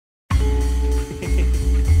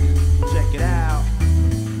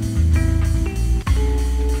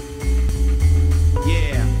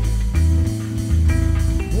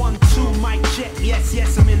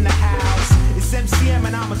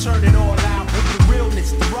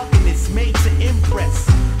stress, the ruggedness made to impress.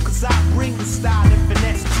 Cause I bring the style and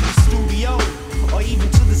finesse to the studio, or even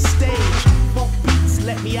to the stage. Funk beats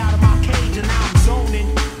let me out of my cage, and now I'm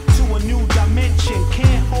zoning to a new dimension.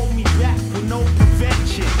 Can't hold me back with no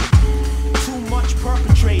prevention. Too much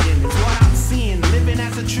perpetrating is what I'm seeing, living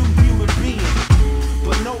as a true human being,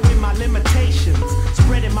 but knowing my limitations,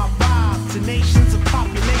 spreading my vibe to nations of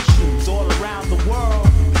populations all around the world.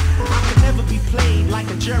 I could never be played like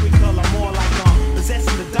a Lyrical, I'm more like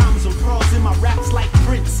possessing the diamonds and pearls in my raps like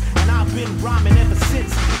Prince. And I've been rhyming ever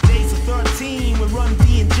since days of 13, when Run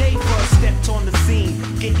D and J first stepped on the scene,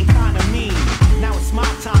 getting kinda mean. Now it's my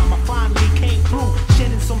time, I finally came through,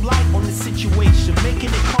 shedding some light on the situation,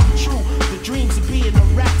 making it come true. The dreams of being a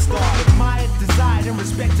rap star, admired, desired, and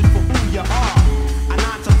respected for who you are. A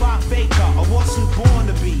 9-to-5 faker, I wasn't born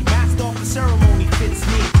to be. Master of the ceremony fits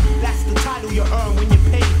me. That's the title you earn when you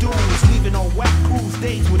pay dues, leaving on whack cruise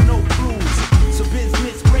days with no clues. So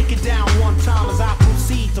business, break it down one time as I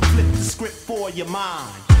proceed to flip the script for your mind.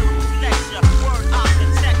 Lecture, word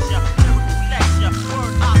architecture. Lecture,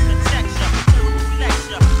 word architecture.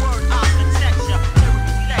 Lecture, word architecture.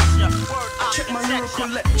 Lecture, word architecture. Check my lyrical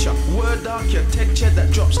lecture, word architecture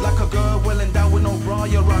that drops like a girl well endowed with no bra.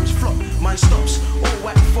 Your rhymes flop, mine stops. All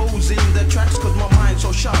whack foes in the tracks, cause my mind's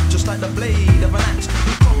so sharp, just like the blade of an axe.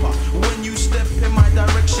 Be proper when you step in my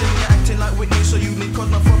direction. You're acting like Whitney, so you need cause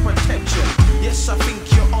for protection. Yes, I think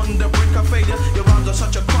you're on the brink of failure. Your rhymes are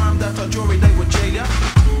such a crime that a jury they would jail ya,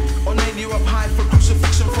 or nail you up high for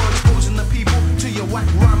crucifixion, for exposing the people to your whack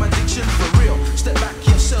rhyme addiction. For real, step back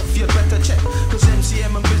yourself, you'd better check, cause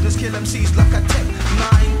M.C.M and business kill MCs like a tech.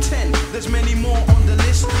 9, 10, there's many more on the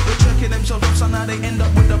list. They're jerking themselves up, so now they end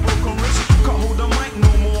up with a broken wrist. Can't hold the mic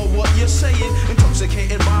no more, what you're saying.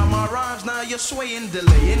 Intoxicated by my rhymes, now you're swaying,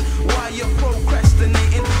 delaying. Why you're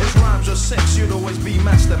procrastinating? If rhymes were sex, you'd always be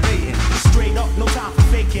masturbating. Straight up, no time